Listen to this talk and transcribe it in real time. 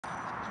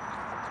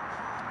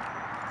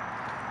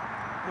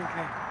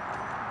Okay.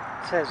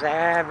 It says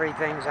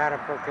everything's out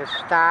of focus.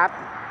 Stop.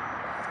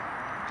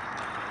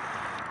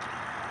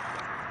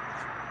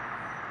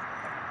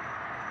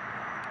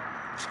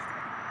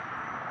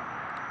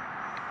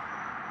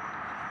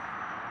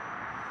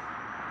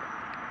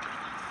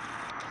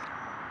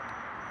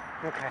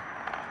 Okay.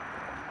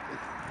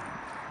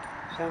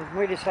 So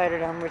we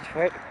decided on which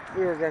way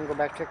we were going to go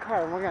back to the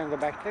car, and we're going to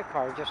go back to the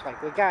car just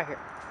like we got here.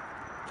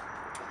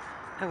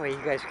 That way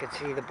you guys could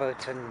see the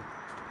boats and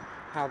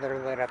how they're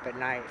lit up at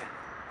night.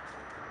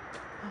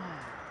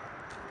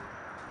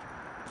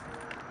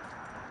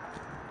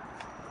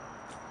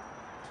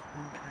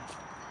 Okay.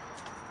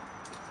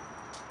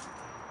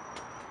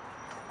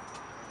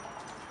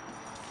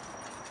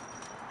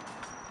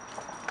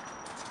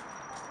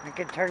 I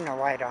could turn the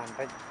light on,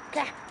 but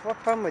yeah, what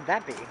fun would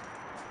that be?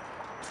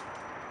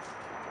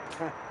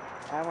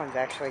 That one's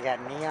actually got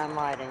neon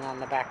lighting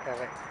on the back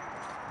of it.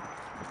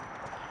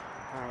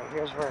 Alright,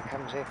 here's where it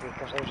comes iffy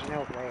because there's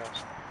no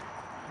rails.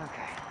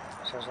 Okay,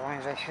 so as long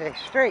as I stay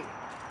straight.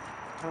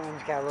 That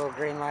one's got a little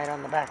green light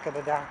on the back of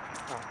the dock.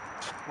 Oh,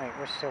 wait,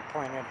 we're still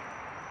pointed.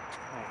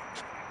 Wait.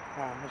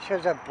 It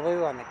shows up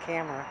blue on the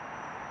camera.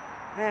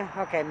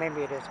 Okay,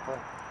 maybe it is blue.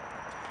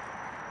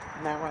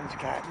 And that one's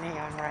got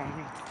neon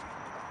writing.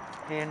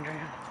 Andrew.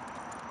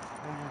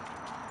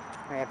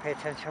 I gotta pay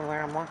attention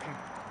where I'm walking.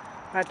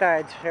 I thought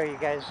I'd show you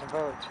guys the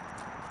boats.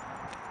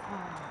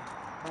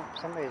 Oh,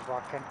 somebody's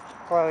walking.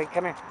 Chloe,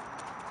 come here.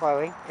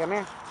 Chloe, come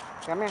here.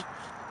 Come here.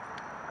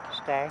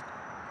 Stay.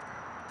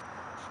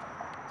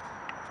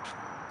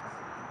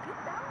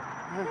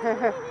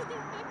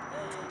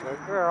 Good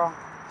girl.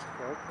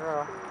 Good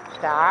girl.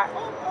 Stop.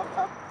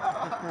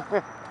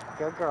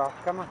 Good girl.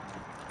 Come on.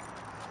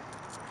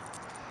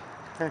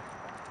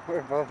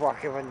 We're both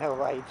walking with no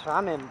lights.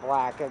 I'm in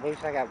black. At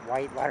least I got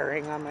white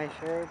lettering on my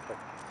shirt. But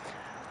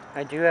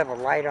I do have a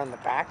light on the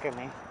back of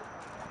me.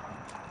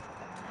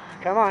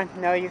 Come on.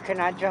 No, you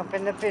cannot jump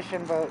in the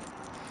fishing boat.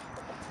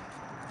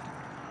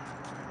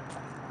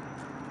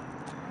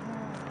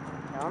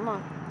 Come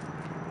on.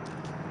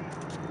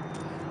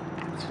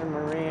 It's a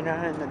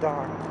marina in the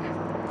dark.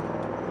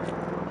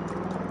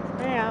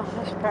 Yeah,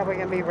 this is probably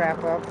going to be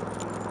wrap up.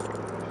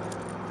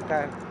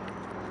 But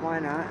why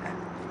not?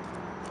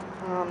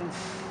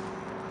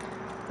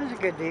 It was a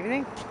good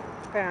evening.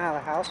 Been out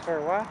of the house for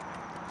a while.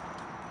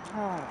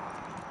 Oh,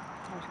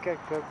 it was good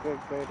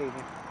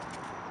evening.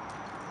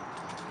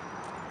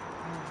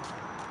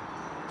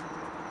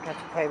 Got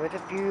to play with a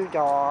few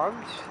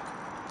dogs.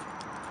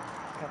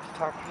 Got to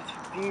talk to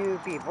a few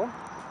people.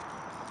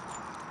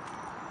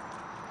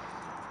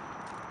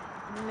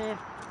 Meh.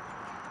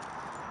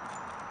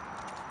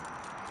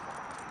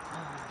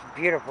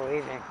 Beautiful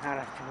evening. I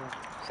don't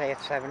say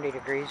it's 70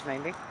 degrees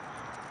maybe.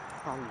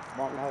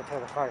 Won't know until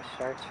the car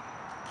starts.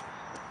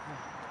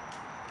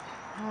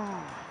 I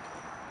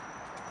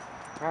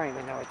don't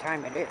even know what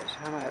time it is.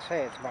 I'm going to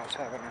say it's about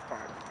 7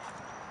 o'clock.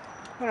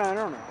 But I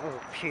don't know. Oh,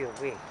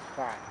 phew-wee.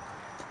 God.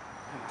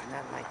 Oh,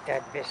 not like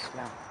that fish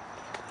smell.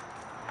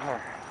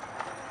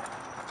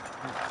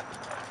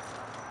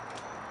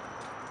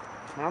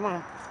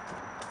 Mama.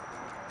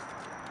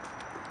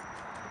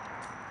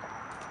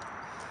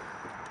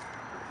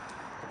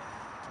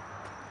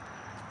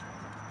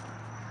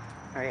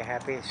 Are you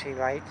happy to see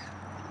lights?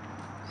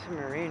 It's a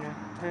marina.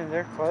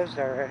 They're closed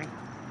already.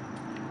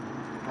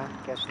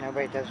 Guess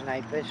nobody does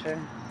night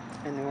fishing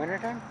in the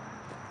wintertime?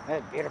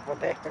 It's a beautiful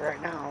day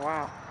right now.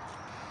 Wow.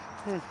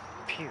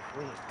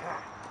 Phew-wee.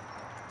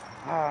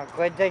 God.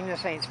 Good thing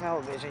this ain't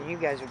smell-o-vision. You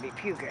guys would be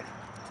puking.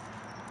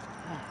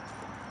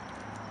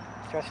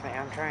 Trust me,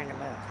 I'm trying to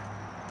move.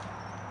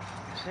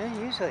 So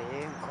usually they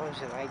even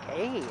close at like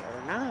 8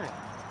 or 9.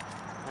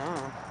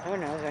 Oh, who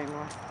knows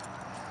anymore.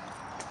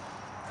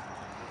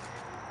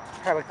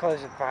 Probably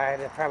closed at 5.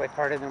 They're probably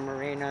part of the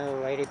marina. The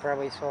lady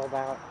probably sold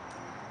out.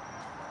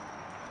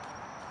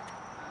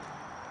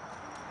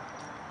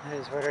 That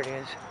is what it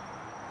is.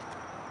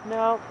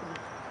 Nope.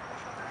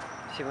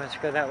 She wants to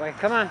go that way.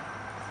 Come on.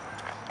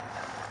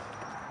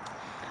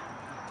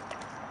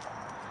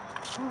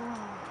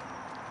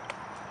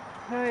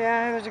 Oh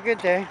yeah, it was a good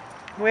day.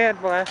 We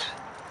had blast.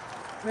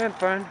 We had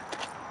fun.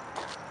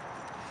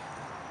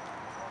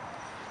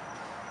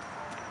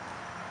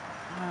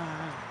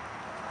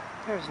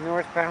 There's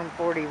northbound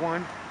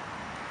 41.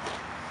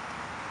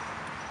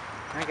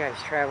 That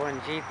guy's traveling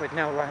Jeep with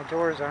no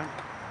doors on.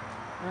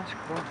 That's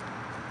cool.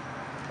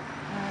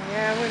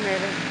 Yeah, we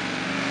made it.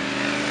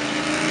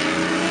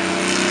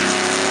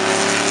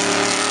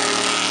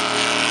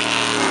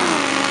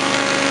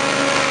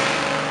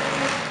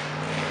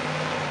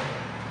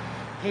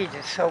 He's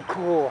just so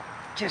cool.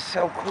 Just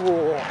so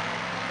cool.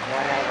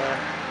 Whatever.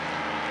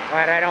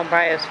 Glad I don't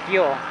buy his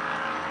fuel.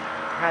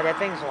 God, that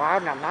thing's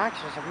loud and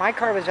obnoxious. If my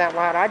car was that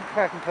loud, I'd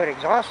fucking put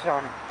exhaust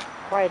on it.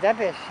 Quiet that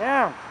bitch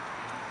down.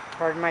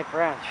 Pardon my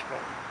French, but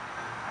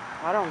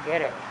I don't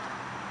get it.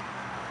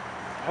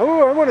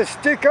 Oh, I want to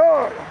stick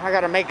out. I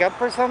got to make up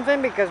for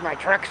something because my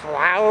truck's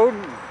loud.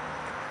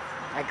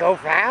 I go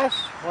fast.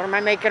 What am I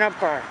making up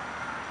for?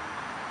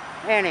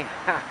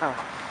 Anyhow,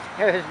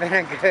 It has been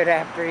a good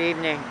after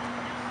evening.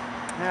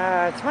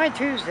 It's my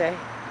Tuesday.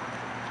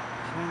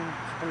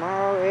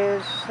 Tomorrow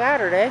is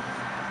Saturday.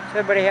 So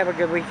everybody have a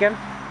good weekend.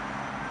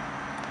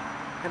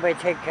 Everybody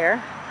take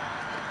care.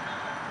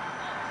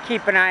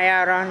 Keep an eye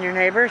out on your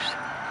neighbors.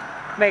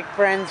 Make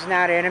friends,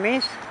 not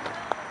enemies.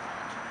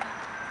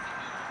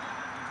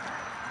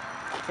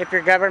 If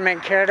your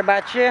government cared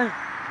about you,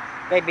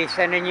 they'd be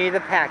sending you the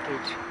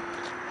package.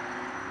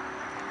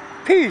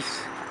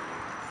 Peace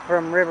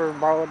from River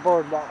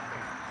Boardwalk.